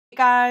Hey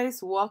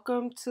guys,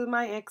 welcome to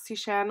my Etsy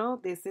channel.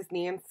 This is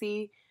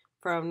Nancy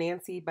from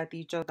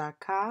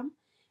nancybadijo.com,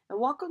 and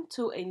welcome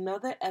to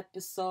another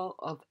episode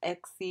of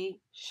Etsy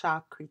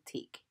Shop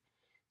Critique.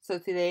 So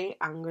today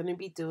I'm going to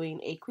be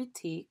doing a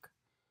critique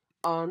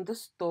on the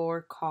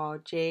store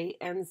called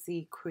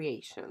J&Z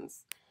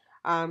Creations.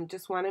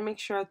 Just want to make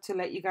sure to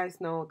let you guys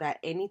know that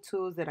any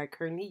tools that I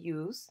currently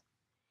use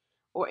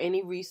or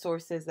any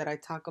resources that I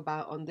talk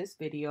about on this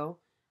video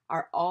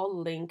are all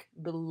linked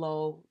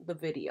below the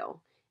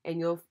video. And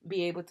you'll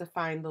be able to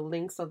find the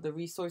links of the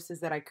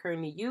resources that I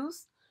currently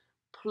use,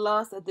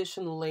 plus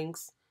additional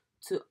links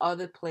to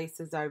other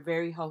places that are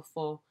very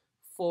helpful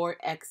for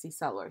Etsy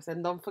sellers.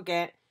 And don't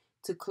forget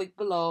to click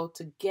below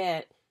to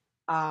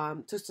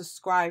to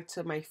subscribe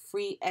to my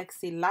free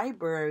Etsy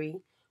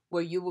library,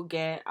 where you will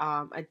get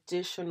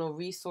additional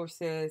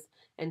resources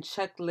and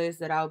checklists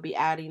that I'll be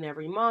adding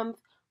every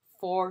month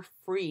for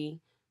free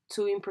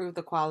to improve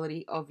the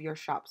quality of your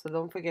shop. So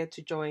don't forget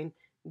to join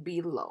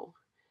below.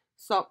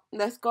 So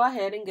let's go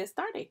ahead and get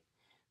started.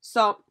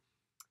 So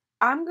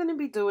I'm going to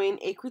be doing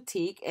a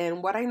critique,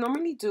 and what I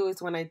normally do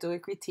is when I do a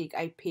critique,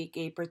 I pick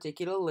a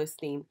particular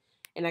listing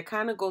and I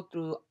kind of go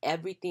through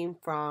everything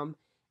from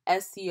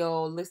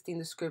SEO, listing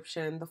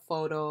description, the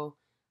photo,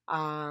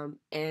 and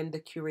the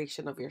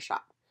curation of your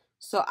shop.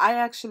 So I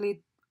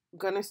actually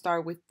going to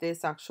start with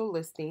this actual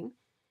listing.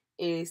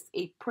 Is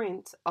a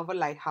print of a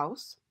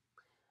lighthouse.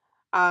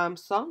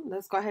 So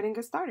let's go ahead and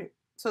get started.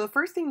 So the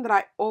first thing that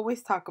I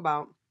always talk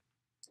about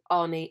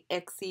on a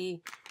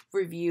Etsy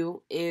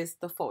review is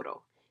the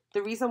photo.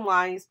 The reason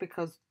why is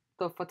because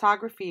the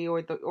photography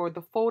or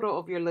the photo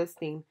of your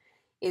listing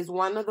is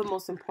one of the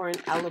most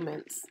important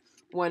elements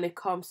when it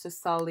comes to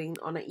selling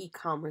on an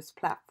e-commerce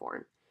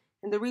platform.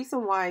 And the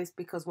reason why is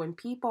because when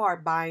people are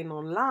buying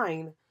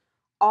online,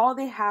 all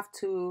they have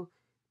to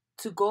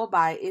go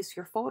by is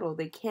your photo.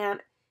 They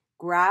can't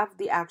grab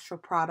the actual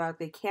product,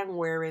 they can't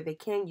wear it, they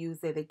can't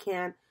use it, they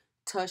can't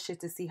touch it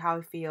to see how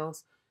it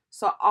feels.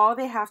 So all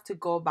they have to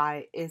go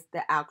by is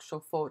the actual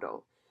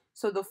photo.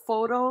 So the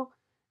photo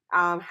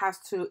has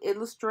to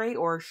illustrate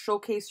or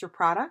showcase your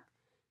product.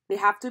 They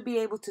have to be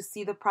able to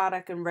see the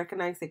product and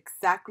recognize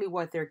exactly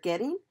what they're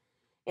getting.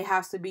 It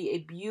has to be a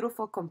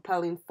beautiful,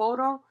 compelling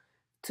photo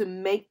to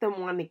make them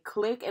want to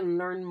click and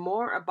learn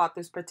more about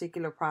this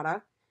particular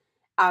product.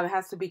 It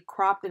has to be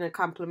cropped in a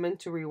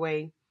complimentary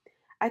way.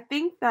 I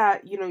think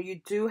that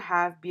you do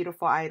have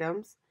beautiful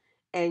items,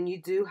 and you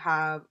do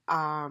have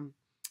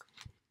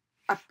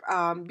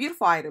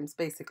beautiful items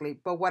basically.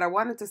 But what I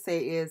wanted to say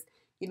is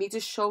you need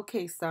to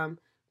showcase them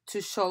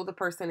to show the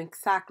person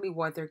exactly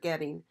what they're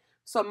getting.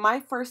 So my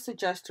first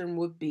suggestion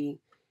would be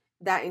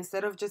that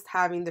instead of just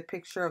having the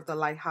picture of the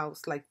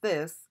lighthouse like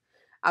this,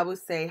 I would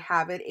say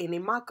have it in a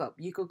mock-up.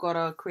 You could go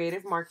to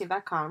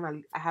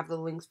creativemarket.com. I have the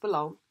links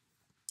below.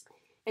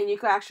 And you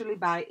could actually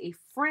buy a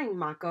frame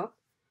mock-up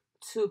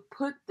to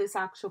put this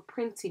actual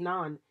printing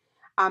on.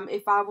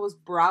 If I was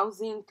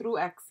browsing through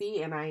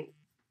Etsy and I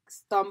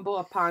stumble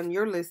upon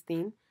your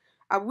listing,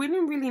 I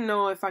wouldn't really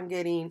know if I'm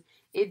getting,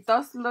 it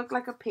does look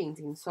like a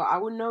painting, so I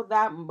would know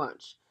that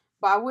much.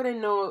 But I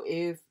wouldn't know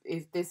if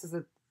this is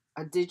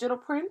a digital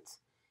print,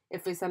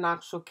 if it's an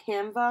actual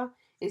Canva,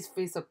 if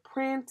it's a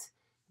print,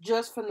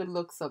 just from the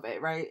looks of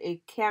it, right?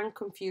 It can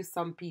confuse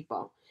some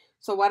people.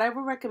 So what I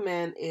would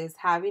recommend is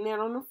having it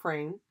on a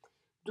frame,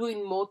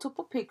 doing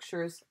multiple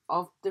pictures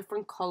of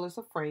different colors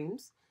of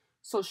frames,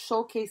 so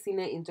showcasing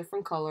it in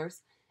different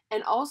colors,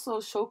 and also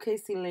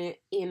showcasing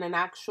it in an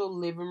actual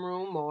living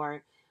room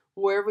or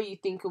wherever you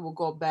think it will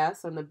go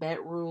best, in the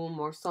bedroom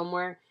or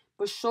somewhere,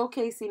 but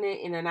showcasing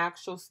it in an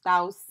actual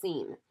style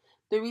scene.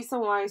 The reason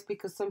why is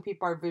because some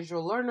people are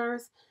visual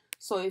learners,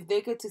 so if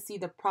they get to see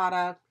the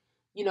product,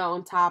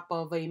 on top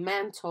of a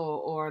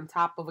mantle or on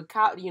top of a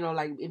couch,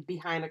 like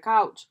behind a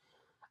couch,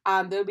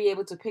 they'll be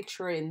able to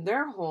picture it in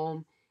their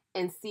home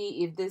and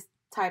see if this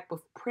type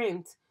of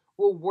print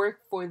will work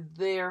for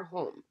their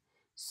home.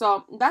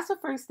 So that's the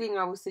first thing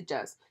I would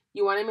suggest.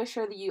 You want to make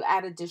sure that you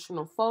add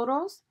additional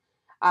photos.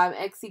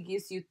 Etsy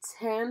gives you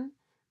 10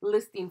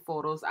 listing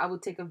photos. I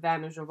would take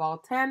advantage of all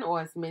 10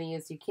 or as many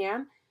as you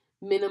can.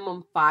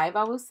 Minimum 5,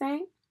 I would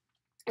say.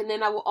 And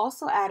then I will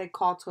also add a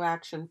call to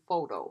action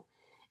photo.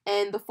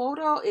 And the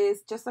photo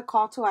is just a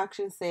call to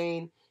action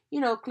saying,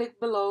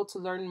 click below to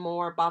learn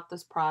more about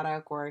this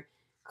product, or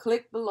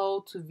click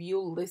below to view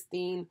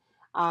listing,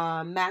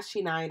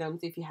 matching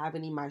items if you have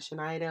any matching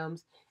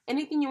items,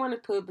 anything you want to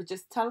put, but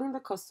just telling the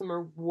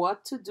customer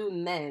what to do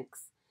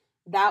next.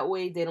 That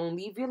way they don't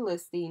leave your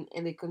listing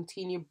and they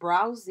continue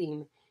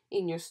browsing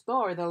in your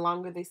store. The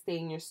longer they stay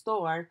in your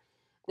store,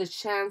 the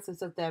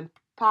chances of them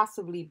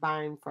possibly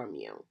buying from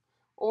you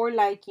or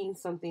liking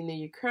something that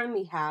you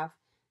currently have.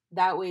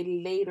 That way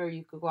later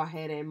you could go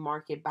ahead and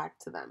market back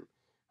to them.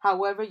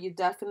 However, you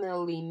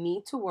definitely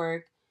need to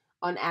work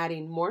on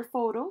adding more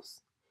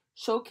photos,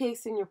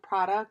 showcasing your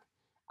product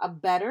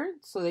better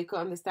so they can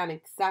understand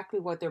exactly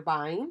what they're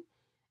buying,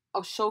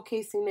 of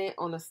showcasing it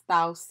on a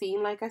style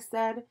scene, like I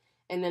said,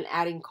 and then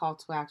adding call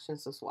to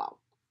actions as well.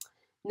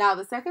 Now,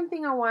 the second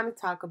thing I want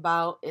to talk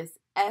about is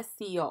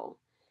SEO.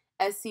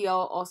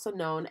 SEO, also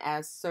known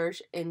as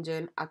search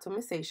engine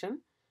optimization.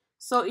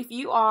 So if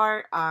you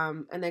are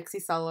an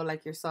Etsy seller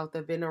like yourself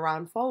that's been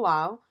around for a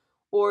while,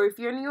 or if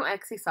you're a new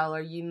Etsy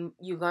seller,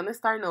 you're gonna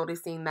start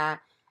noticing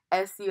that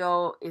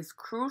SEO is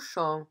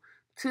crucial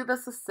to the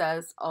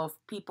success of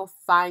people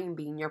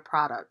finding your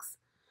products.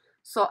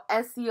 So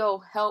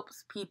SEO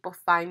helps people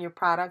find your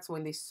products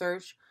when they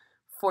search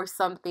for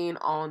something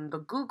on the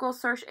Google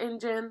search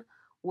engine,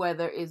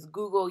 whether it's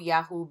Google,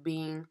 Yahoo,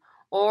 Bing,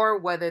 or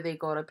whether they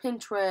go to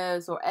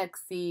Pinterest or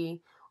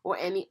Etsy or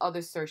any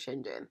other search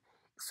engine.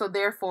 So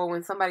therefore,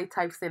 when somebody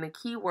types in a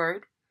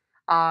keyword,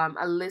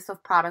 a list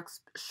of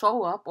products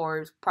show up,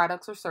 or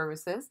products or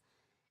services,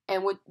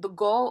 and with the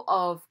goal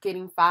of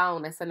getting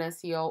found as an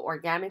SEO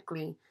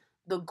organically,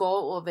 the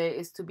goal of it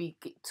is to be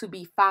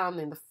found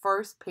in the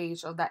first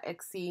page of that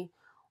Etsy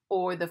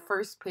or the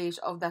first page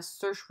of that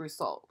search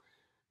result.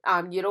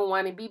 You don't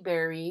want to be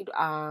buried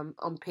on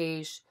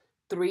page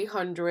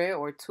 300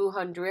 or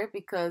 200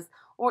 because,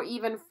 or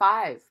even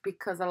 5,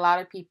 because a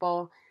lot of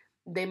people,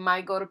 they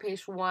might go to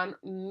page 1,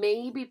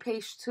 maybe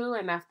page 2,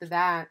 and after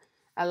that,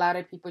 a lot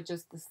of people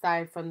just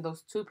decide from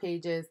those 2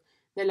 pages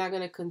they're not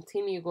going to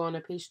continue going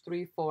to page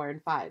 3, 4,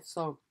 and 5.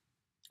 So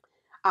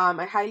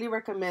I highly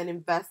recommend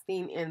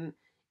investing in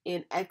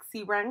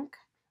Etsy rank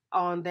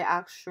on the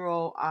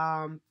actual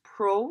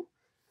pro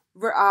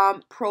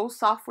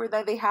software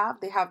that they have.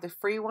 They have the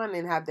free one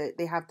and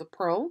they have the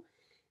pro.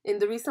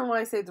 And the reason why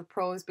I say the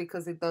pro is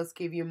because it does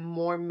give you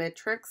more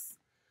metrics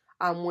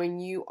when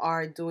you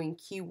are doing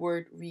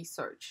keyword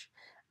research.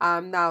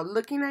 Now,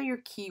 looking at your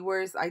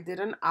keywords, I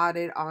did an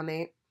audit on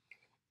it,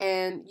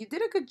 and you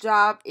did a good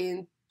job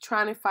in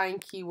trying to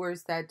find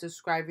keywords that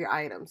describe your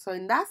item. So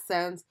in that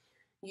sense,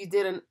 you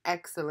did an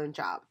excellent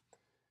job.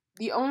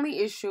 The only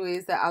issue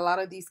is that a lot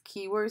of these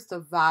keywords,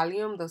 the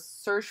volume, the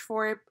search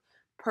for it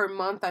per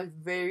month are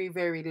very,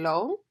 very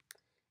low.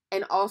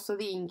 And also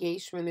the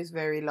engagement is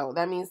very low.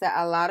 That means that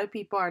a lot of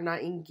people are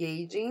not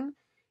engaging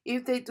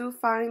if they do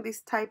find this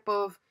type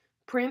of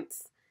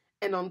prints.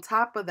 And on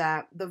top of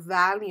that, the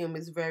volume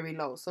is very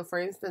low. So for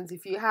instance,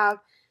 if you have,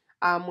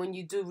 when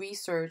you do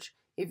research,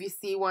 if you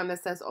see one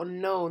that says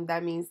unknown,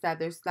 that means that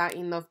there's not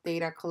enough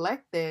data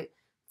collected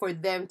for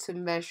them to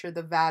measure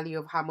the value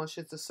of how much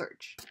is the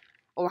search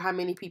or how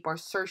many people are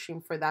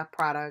searching for that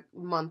product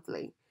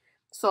monthly.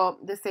 So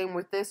the same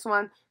with this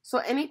one. So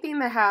anything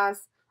that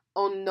has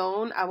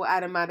unknown, I will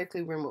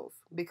automatically remove,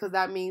 because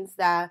that means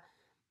that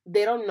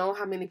they don't know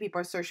how many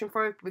people are searching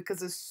for it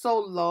because it's so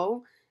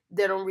low,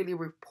 they don't really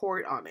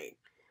report on it.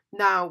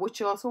 Now, what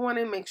you also want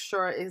to make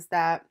sure is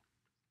that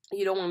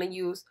you don't want to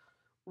use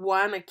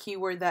a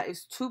keyword that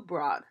is too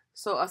broad.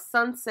 So a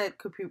sunset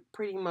could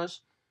pretty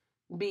much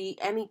be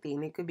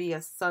anything. It could be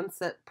a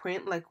sunset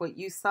print like what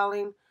you're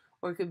selling,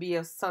 or it could be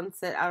a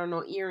sunset, I don't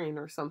know, earring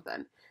or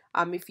something.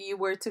 If you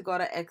were to go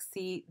to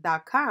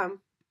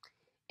Etsy.com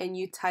and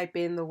you type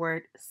in the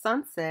word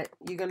sunset,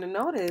 you're going to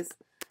notice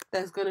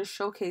that's going to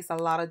showcase a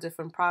lot of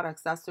different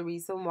products. That's the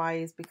reason why,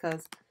 is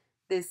because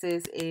this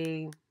is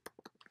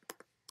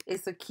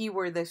it's a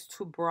keyword that's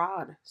too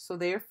broad. So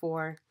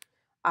therefore,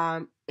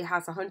 it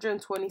has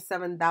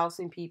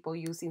 127,000 people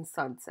using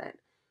sunset.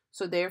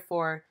 So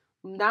therefore,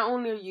 not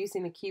only are you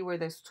using a keyword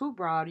that's too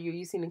broad, you're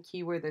using a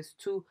keyword that's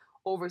too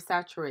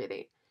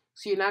oversaturated.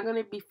 So you're not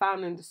going to be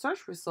found in the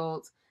search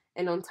results.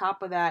 And on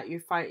top of that,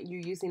 you're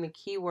using a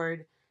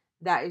keyword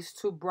that is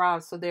too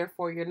broad. So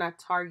therefore, you're not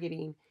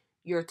targeting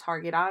your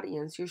target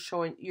audience. You're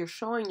showing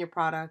your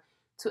product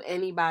to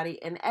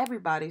anybody and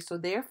everybody. So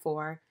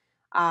therefore,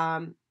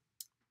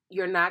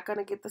 you're not going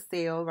to get the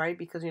sale, right?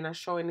 Because you're not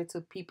showing it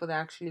to people that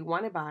actually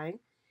want to buy.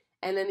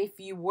 And then if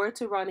you were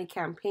to run a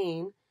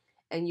campaign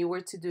and you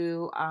were to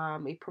do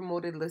a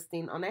promoted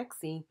listing on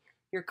Etsy,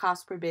 your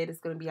cost per bid is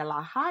going to be a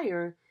lot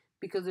higher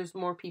because there's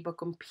more people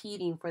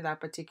competing for that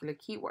particular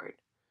keyword.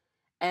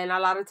 And a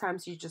lot of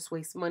times you just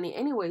waste money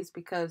anyways,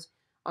 because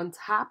on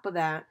top of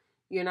that,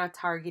 you're not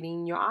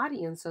targeting your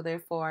audience. So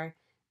therefore,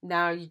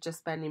 now you're just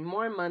spending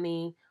more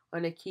money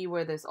on a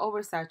keyword that's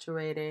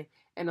oversaturated,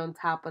 and on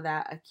top of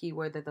that, a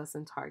keyword that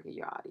doesn't target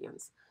your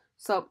audience.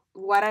 So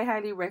what I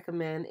highly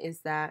recommend is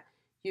that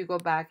you go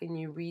back and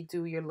you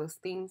redo your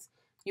listings.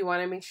 You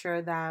want to make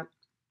sure that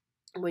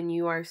when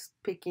you are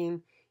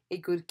picking a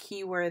good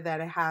keyword,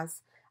 that it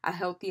has a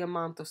healthy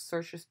amount of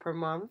searches per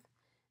month,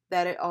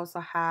 that it also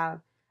have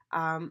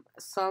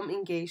some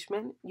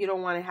engagement. You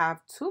don't want to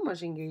have too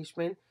much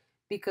engagement,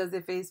 because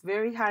if it's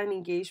very high in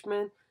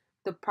engagement,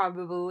 the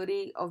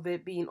probability of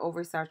it being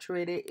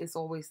oversaturated is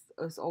always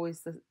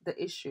the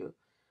issue.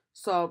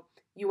 So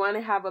you want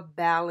to have a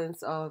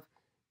balance of,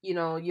 you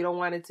don't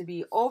want it to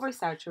be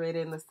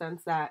oversaturated in the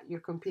sense that you're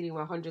competing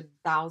with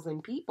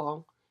 100,000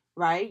 people,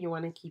 right? You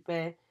want to keep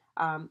it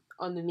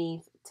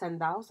underneath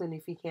 10,000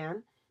 if you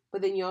can.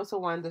 But then you also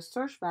want the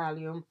search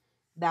volume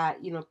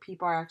that,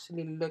 people are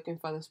actually looking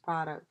for this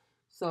product.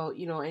 So,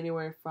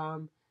 anywhere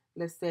from,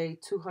 let's say,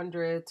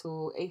 200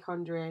 to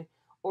 800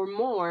 or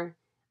more,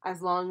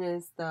 as long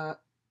as the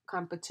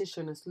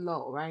competition is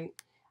low, right?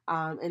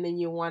 And then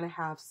you want to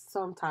have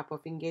some type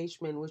of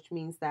engagement, which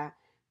means that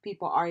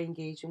people are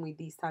engaging with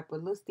these type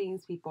of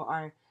listings. People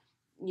are,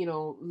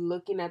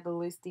 looking at the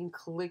listing,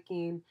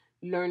 clicking,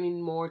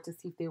 learning more to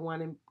see if they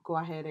want to go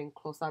ahead and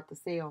close out the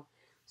sale.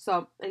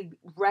 So I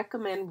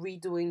recommend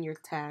redoing your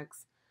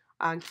tags.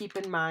 Keep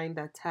in mind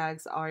that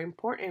tags are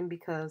important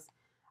because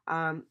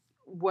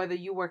whether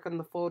you work on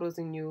the photos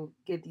and you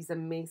get these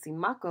amazing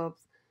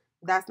mock-ups,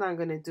 that's not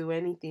going to do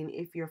anything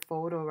if your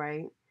photo,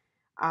 right,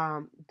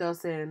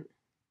 doesn't,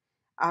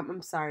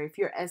 I'm sorry, if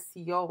your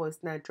SEO is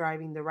not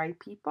driving the right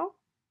people.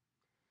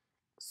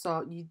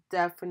 So you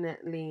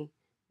definitely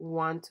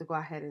want to go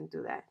ahead and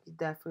do that. You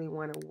definitely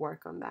want to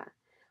work on that.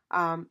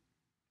 Um,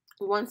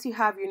 Once you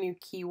have your new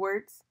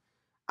keywords,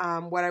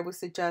 what I would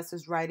suggest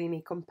is writing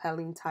a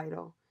compelling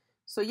title.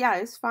 So yeah,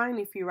 it's fine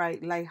if you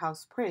write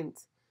Lighthouse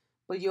Print,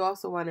 but you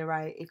also want to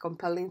write a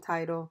compelling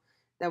title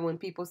that when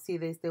people see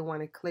this, they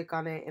want to click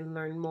on it and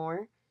learn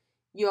more.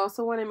 You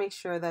also want to make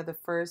sure that the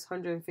first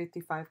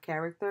 155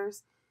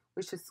 characters,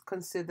 which is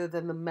considered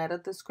in the meta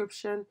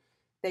description,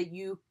 that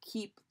you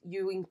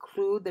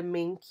include the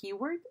main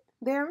keyword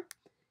there,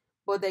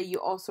 but that you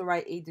also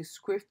write a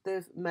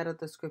descriptive meta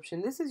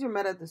description. This is your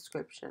meta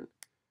description,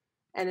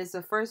 and it's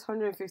the first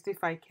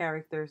 155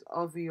 characters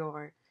of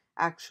your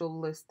actual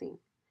listing.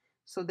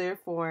 So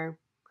therefore,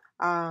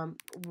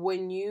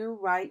 when you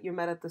write your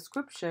meta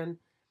description,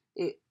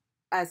 it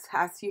as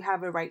you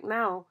have it right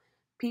now,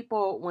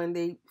 people when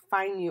they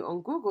find you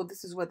on Google,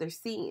 this is what they're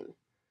seeing.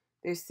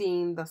 They're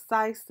seeing the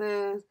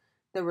sizes,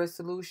 the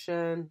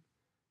resolution,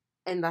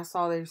 and that's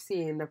all they're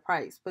seeing, the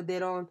price. But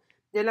they're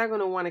not going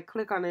to want to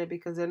click on it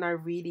because they're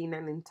not reading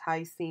an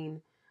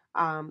enticing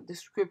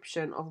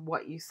description of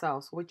what you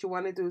sell. So what you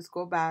want to do is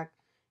go back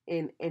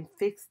and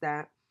fix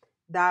that.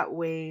 That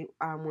way,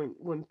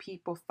 when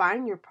people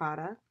find your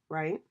product,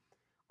 right,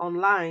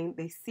 online,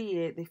 they see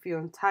it, they feel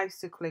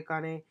enticed to click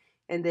on it,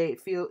 and they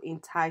feel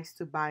enticed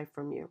to buy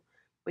from you.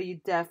 But you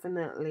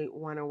definitely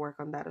want to work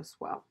on that as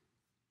well.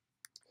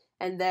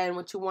 And then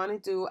what you want to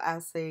do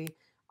as a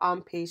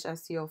on-page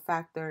SEO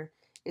factor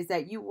is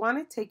that you want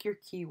to take your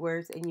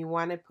keywords and you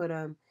want to put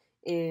them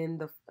in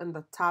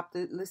the top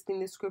listing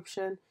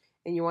description,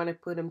 and you want to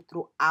put them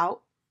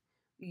throughout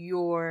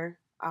your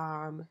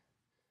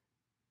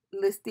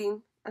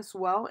listing as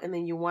well. And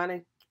then you want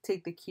to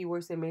take the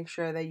keywords and make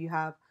sure that you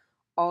have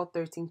all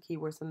 13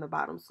 keywords on the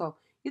bottom. So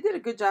you did a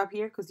good job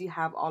here because you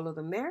have all of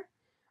them there.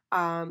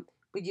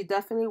 But you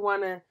definitely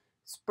want to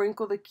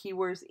sprinkle the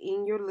keywords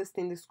in your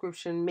listing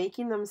description,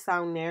 making them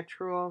sound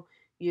natural.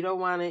 You don't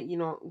want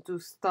to, do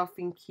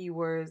stuffing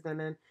keywords and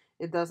then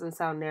it doesn't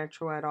sound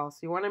natural at all. So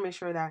you want to make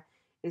sure that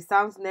it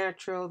sounds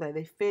natural, that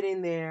they fit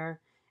in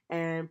there.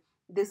 And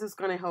this is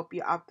going to help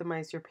you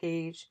optimize your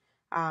page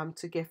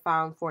to get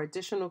found for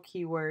additional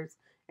keywords.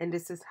 And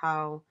this is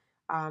how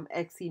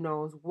Xe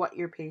knows what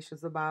your page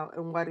is about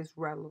and what is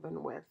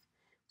relevant with.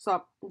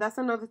 So that's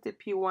another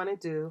tip you want to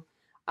do.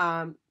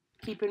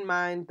 Keep in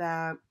mind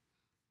that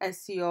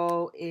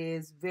SEO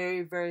is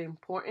very, very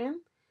important.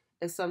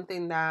 It's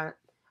something that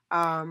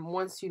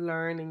once you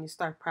learn and you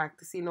start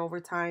practicing over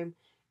time,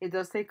 it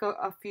does take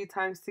a few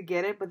times to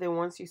get it, but then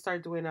once you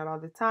start doing it all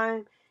the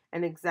time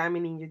and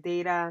examining your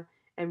data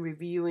and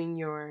reviewing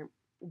your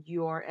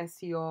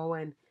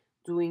SEO and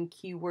doing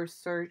keyword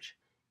search,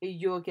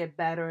 you'll get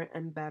better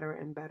and better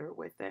and better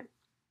with it.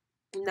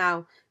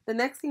 Now, the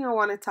next thing I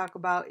want to talk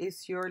about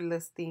is your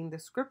listing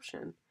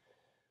description.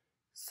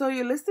 So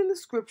your listing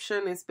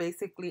description is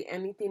basically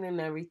anything and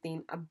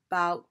everything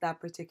about that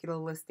particular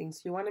listing.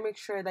 So you want to make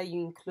sure that you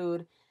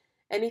include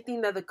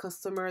anything that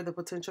the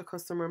potential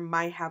customer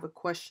might have a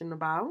question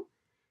about.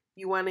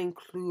 You want to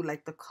include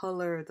like the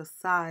color, the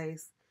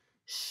size,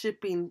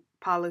 shipping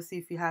policy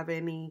if you have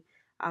any,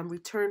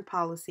 return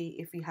policy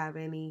if you have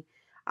any.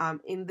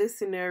 In this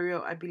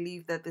scenario, I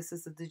believe that this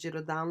is a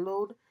digital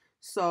download,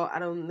 so I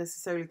don't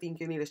necessarily think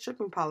you need a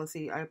shipping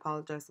policy. I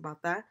apologize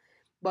about that.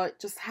 But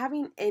just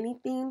having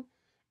anything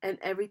and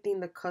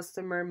everything the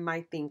customer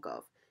might think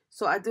of.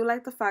 So I do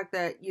like the fact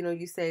that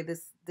you say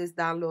this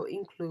download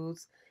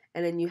includes,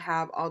 and then you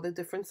have all the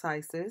different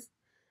sizes.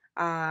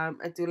 I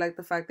do like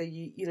the fact that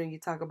you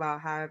talk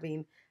about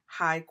having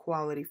high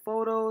quality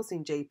photos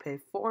in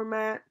JPEG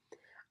format.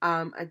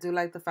 I do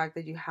like the fact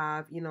that you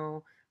have,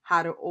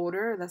 how to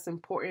order. That's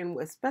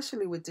important,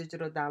 especially with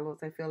digital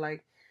downloads. I feel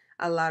like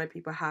a lot of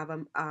people have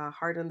a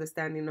hard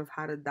understanding of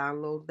how to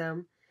download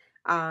them.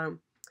 Um,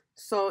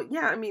 so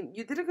yeah, I mean,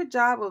 you did a good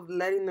job of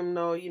letting them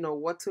know,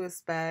 what to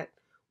expect,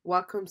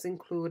 what comes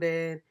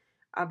included,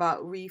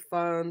 about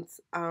refunds.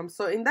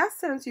 So in that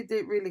sense, you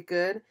did really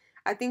good.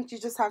 I think you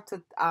just have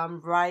to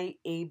write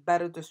a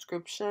better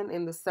description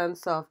in the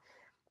sense of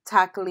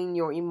tackling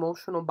your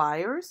emotional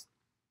buyers.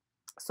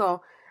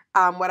 So,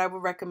 what I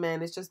would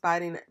recommend is just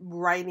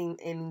writing an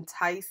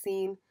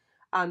enticing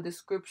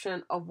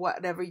description of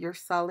whatever you're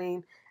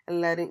selling,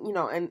 and letting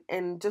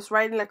and just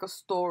writing like a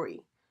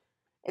story.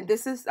 And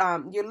this is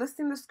your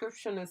listing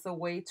description is a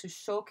way to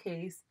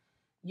showcase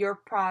your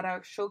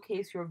product,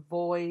 showcase your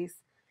voice,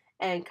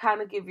 and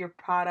kind of give your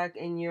product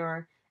and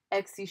your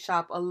Etsy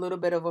shop a little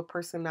bit of a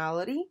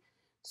personality.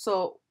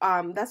 So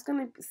that's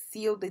going to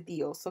seal the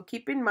deal. So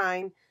keep in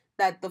mind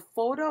that the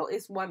photo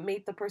is what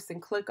made the person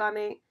click on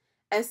it.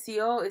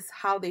 SEO is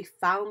how they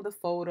found the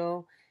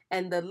photo,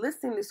 and the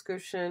listing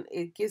description,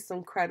 it gives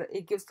them credit.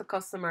 It gives the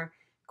customer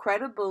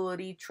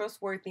credibility,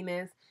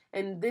 trustworthiness,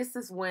 and this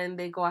is when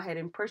they go ahead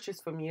and purchase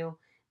from you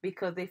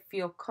because they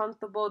feel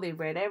comfortable. They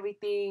read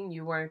everything.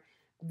 You were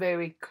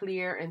very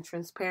clear and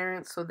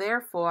transparent. So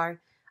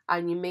therefore,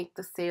 and you make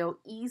the sale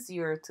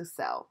easier to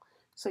sell.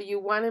 So you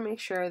want to make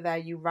sure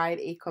that you write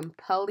a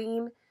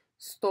compelling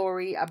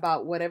story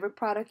about whatever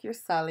product you're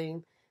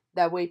selling.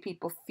 That way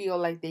people feel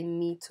like they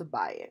need to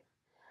buy it.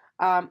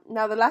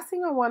 Now, the last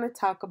thing I want to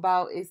talk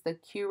about is the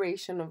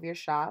curation of your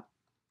shop.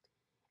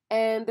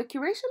 And the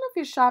curation of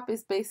your shop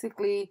is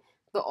basically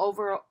the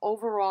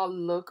overall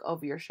look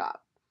of your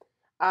shop.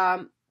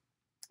 Um,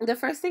 the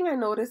first thing I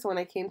noticed when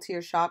I came to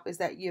your shop is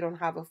that you don't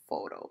have a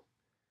photo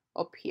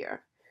up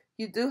here.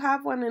 You do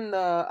have one in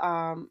the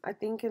I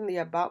think in the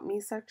about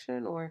me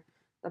section or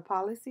the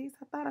policies.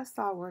 I thought I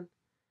saw one.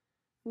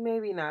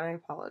 Maybe not. I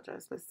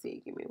apologize. Let's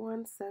see. Give me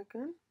 1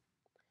 second.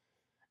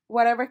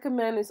 What I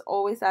recommend is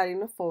always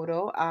adding a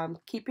photo.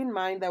 Keep in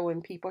mind that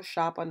when people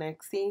shop on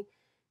Etsy,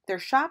 they're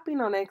shopping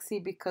on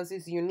Etsy because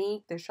it's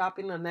unique. They're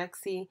shopping on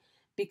Etsy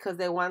because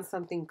they want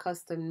something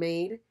custom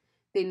made.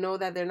 They know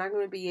that they're not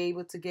going to be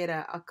able to get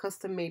a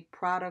custom made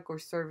product or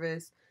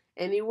service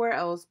anywhere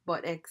else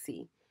but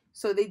Etsy.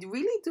 So they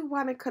really do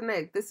want to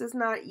connect. This is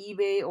not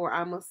eBay or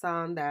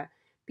Amazon that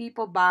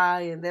people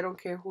buy and they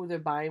don't care who they're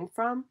buying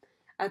from.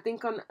 I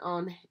think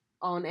on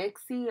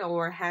Etsy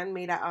or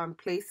handmade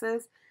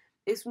places,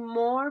 it's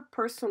more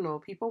personal.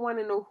 People want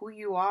to know who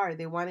you are.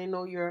 They want to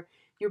know your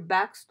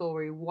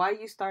backstory, why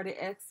you started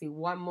Etsy,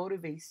 what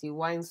motivates you,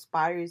 what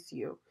inspires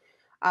you,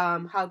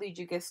 how did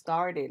you get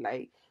started,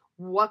 like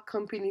what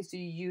companies do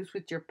you use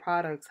with your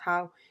products,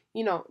 how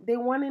they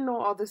want to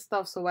know all this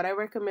stuff. So what I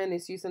recommend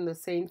is using the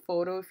same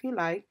photo if you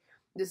like.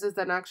 This is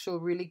an actual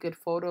really good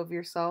photo of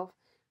yourself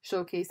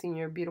showcasing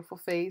your beautiful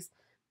face.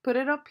 Put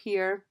it up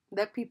here.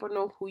 Let people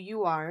know who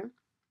you are.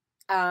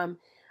 um,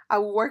 I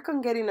will work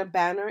on getting a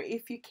banner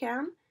if you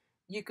can.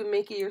 You can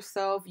make it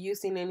yourself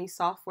using any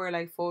software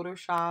like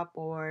Photoshop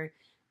or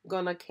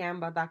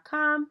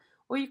gonacanva.com,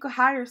 or you could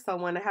hire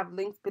someone. I have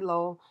links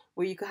below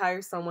where you could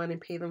hire someone and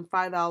pay them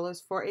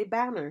 $5 for a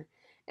banner.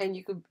 And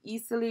you could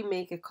easily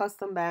make a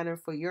custom banner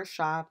for your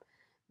shop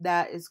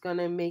that is going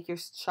to make your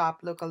shop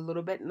look a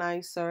little bit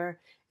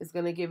nicer. It's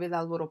going to give it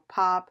that little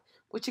pop.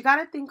 What you got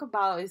to think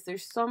about is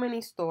there's so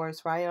many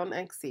stores, right, on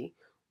Etsy.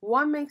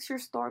 What makes your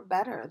store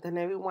better than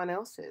everyone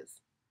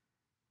else's?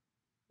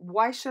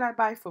 Why should I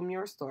buy from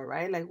your store,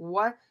 right? Like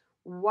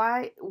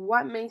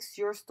what makes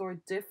your store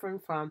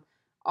different from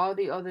all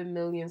the other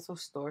millions of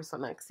stores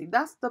on Etsy?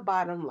 That's the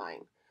bottom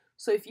line.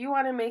 So if you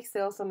want to make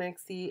sales on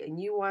Etsy and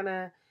you want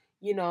to,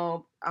 you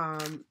know,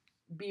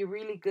 be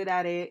really good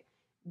at it,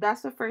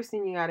 that's the first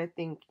thing you got to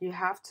think. You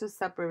have to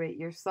separate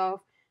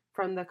yourself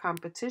from the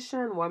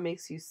competition. What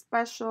makes you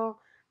special?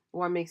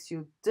 What makes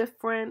you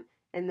different?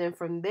 And then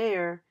from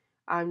there,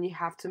 you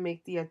have to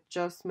make the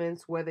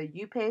adjustments, whether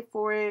you pay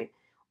for it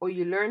or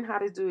you learn how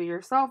to do it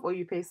yourself or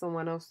you pay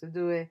someone else to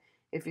do it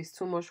if it's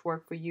too much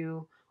work for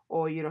you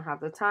or you don't have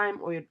the time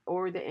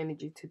or the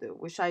energy to do,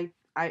 which I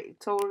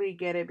totally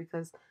get it,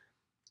 because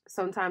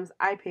sometimes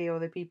I pay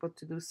other people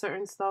to do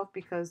certain stuff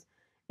because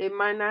it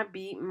might not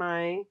be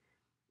my,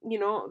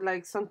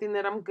 like something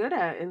that I'm good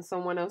at, and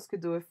someone else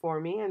could do it for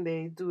me and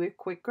they do it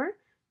quicker,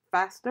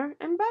 faster,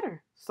 and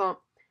better. So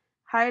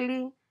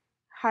highly,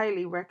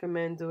 highly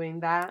recommend doing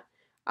that.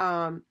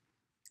 um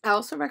I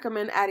also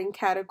recommend adding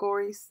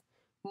categories,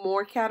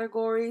 more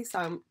categories.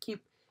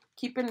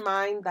 Keep in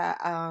mind that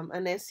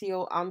an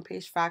SEO on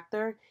page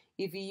factor,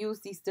 if you use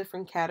these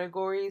different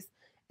categories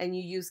and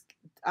you use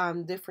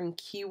different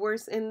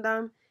keywords in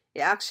them,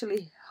 it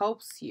actually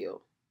helps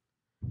you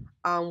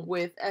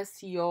with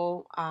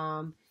SEO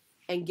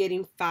and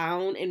getting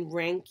found and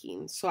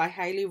ranking. So I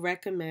highly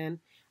recommend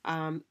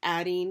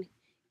adding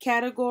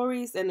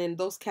categories, and in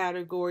those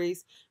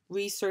categories,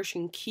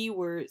 researching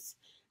keywords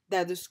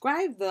that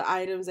describe the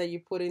items that you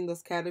put in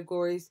those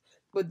categories,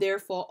 but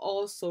therefore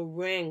also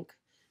rank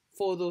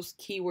for those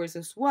keywords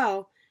as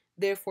well,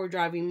 therefore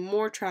driving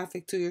more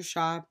traffic to your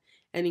shop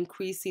and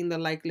increasing the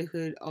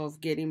likelihood of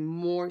getting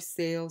more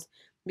sales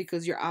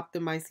because you're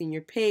optimizing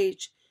your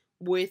page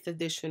with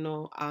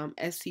additional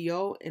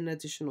SEO and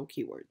additional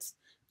keywords.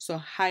 So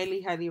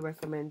highly, highly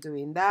recommend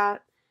doing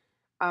that.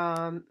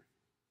 Um,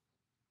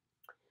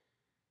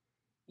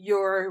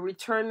 your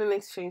return and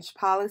exchange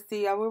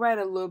policy, I will write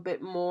a little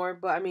bit more,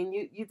 but I mean,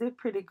 you did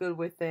pretty good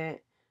with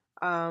it.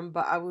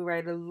 But I will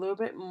write a little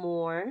bit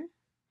more.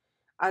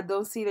 I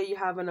don't see that you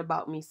have an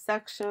about me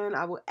section.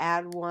 I will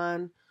add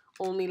one.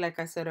 Only, like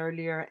I said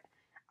earlier,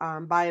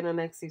 buying on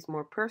Etsy is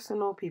more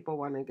personal. People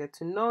want to get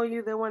to know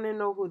you. They want to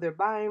know who they're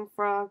buying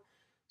from.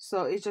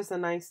 So it's just a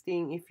nice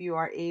thing if you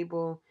are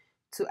able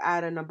to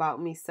add an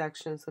about me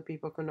section so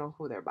people can know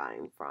who they're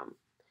buying from.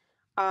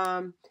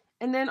 Um,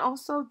 and then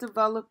also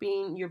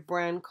developing your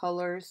brand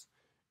colors.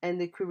 and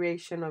the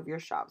creation of your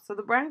shop. So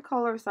the brand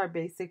colors are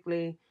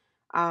basically,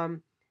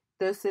 um,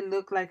 does it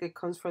look like it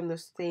comes from the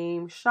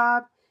same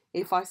shop?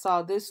 If I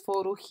saw this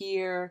photo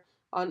here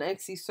on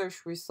Etsy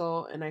search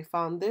result and I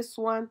found this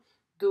one,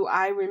 do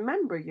I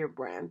remember your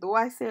brand? Do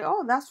I say,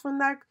 oh, that's from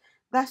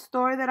that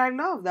store that I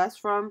love? That's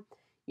from,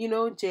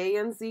 J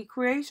and Z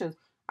Creations.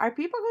 Are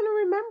people going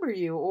to remember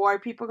you? Or are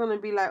people going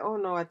to be like, oh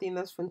no, I think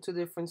that's from two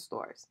different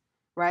stores,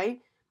 right?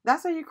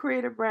 That's how you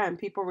create a brand.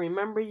 People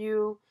remember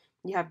you.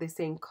 You have the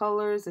same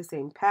colors, the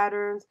same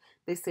patterns,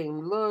 the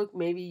same look.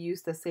 Maybe you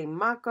use the same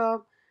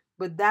mock-up,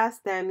 but that's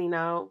standing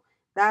out.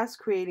 That's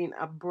creating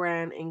a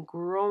brand and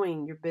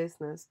growing your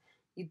business.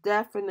 You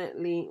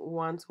definitely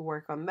want to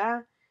work on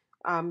that,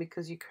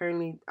 because you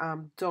currently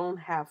don't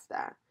have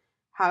that.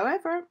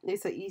 However,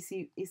 it's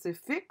a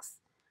fix.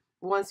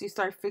 Once you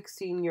start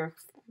fixing your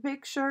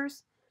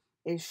pictures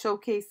and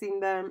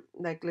showcasing them,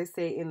 like let's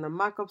say in the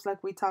mock-ups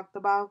like we talked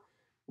about,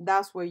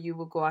 that's where you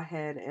will go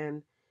ahead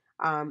and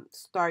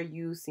start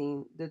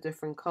using the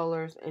different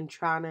colors and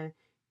trying to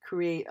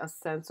create a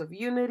sense of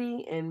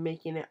unity and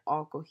making it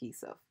all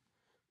cohesive.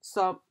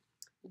 So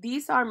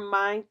these are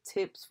my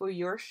tips for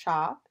your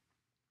shop.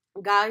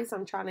 Guys,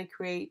 I'm trying to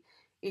create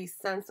a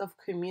sense of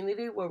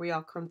community where we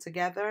all come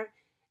together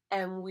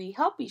and we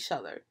help each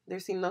other.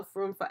 There's enough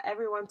room for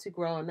everyone to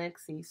grow on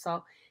Etsy.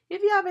 So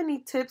if you have any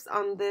tips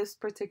on this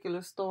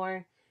particular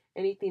store,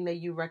 anything that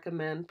you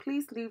recommend,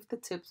 please leave the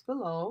tips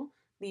below.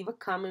 Leave a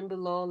comment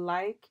below,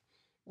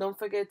 don't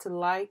forget to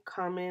like,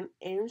 comment,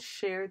 and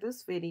share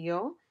this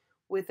video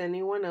with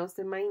anyone else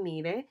that might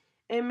need it.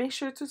 And make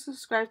sure to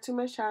subscribe to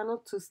my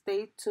channel to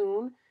stay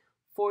tuned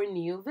for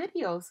new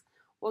videos.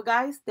 Well,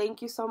 guys,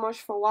 thank you so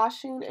much for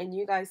watching, and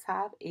you guys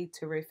have a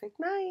terrific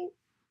night.